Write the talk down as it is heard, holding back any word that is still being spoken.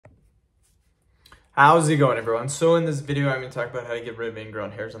How's it going, everyone? So in this video, I'm going to talk about how to get rid of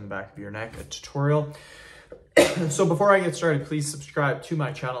ingrown hairs on the back of your neck, a tutorial. So before I get started, please subscribe to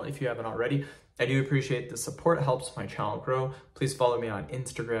my channel if you haven't already. I do appreciate the support. It helps my channel grow. Please follow me on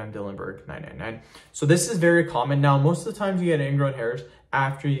Instagram, Dylanberg999. So this is very common. Now, most of the times you get ingrown hairs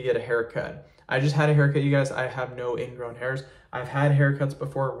after you get a haircut. I just had a haircut, you guys. I have no ingrown hairs. I've had haircuts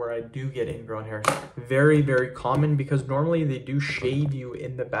before where I do get ingrown hairs. Very, very common because normally they do shave you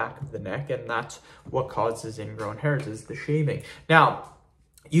in the back of the neck, and that's what causes ingrown hairs is the shaving. Now,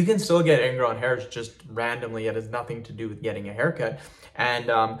 you can still get ingrown hairs just randomly. It has nothing to do with getting a haircut.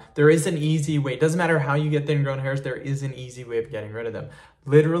 And there is an easy way. It doesn't matter how you get the ingrown hairs. There is an easy way of getting rid of them.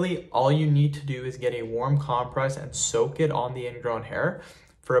 Literally, all you need to do is get a warm compress and soak it on the ingrown hair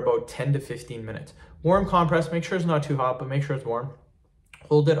for about 10 to 15 minutes. Warm compress, make sure it's not too hot, but make sure it's warm.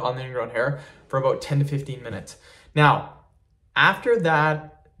 Hold it on the ingrown hair for about 10 to 15 minutes. Now, after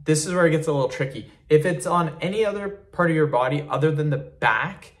that, this is where it gets a little tricky. If it's on any other part of your body other than the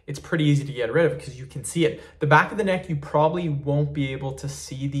back, it's pretty easy to get rid of because you can see it. The back of the neck, you probably won't be able to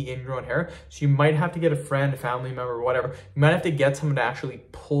see the ingrown hair. So you might have to get a friend, a family member, whatever. You might have to get someone to actually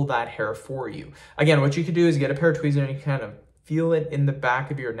pull that hair for you. Again, what you could do is get a pair of tweezers and you kind of feel it in the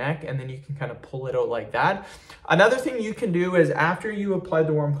back of your neck, and then you can kind of pull it out like that. Another thing you can do is after you apply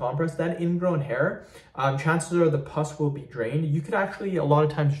the warm compress, that ingrown hair, chances are the pus will be drained. You could actually a lot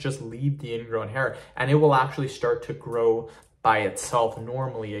of times just leave the ingrown hair and it will actually start to grow by itself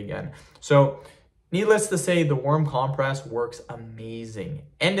normally again. So needless to say, the warm compress works amazing.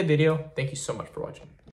 End of video. Thank you so much for watching.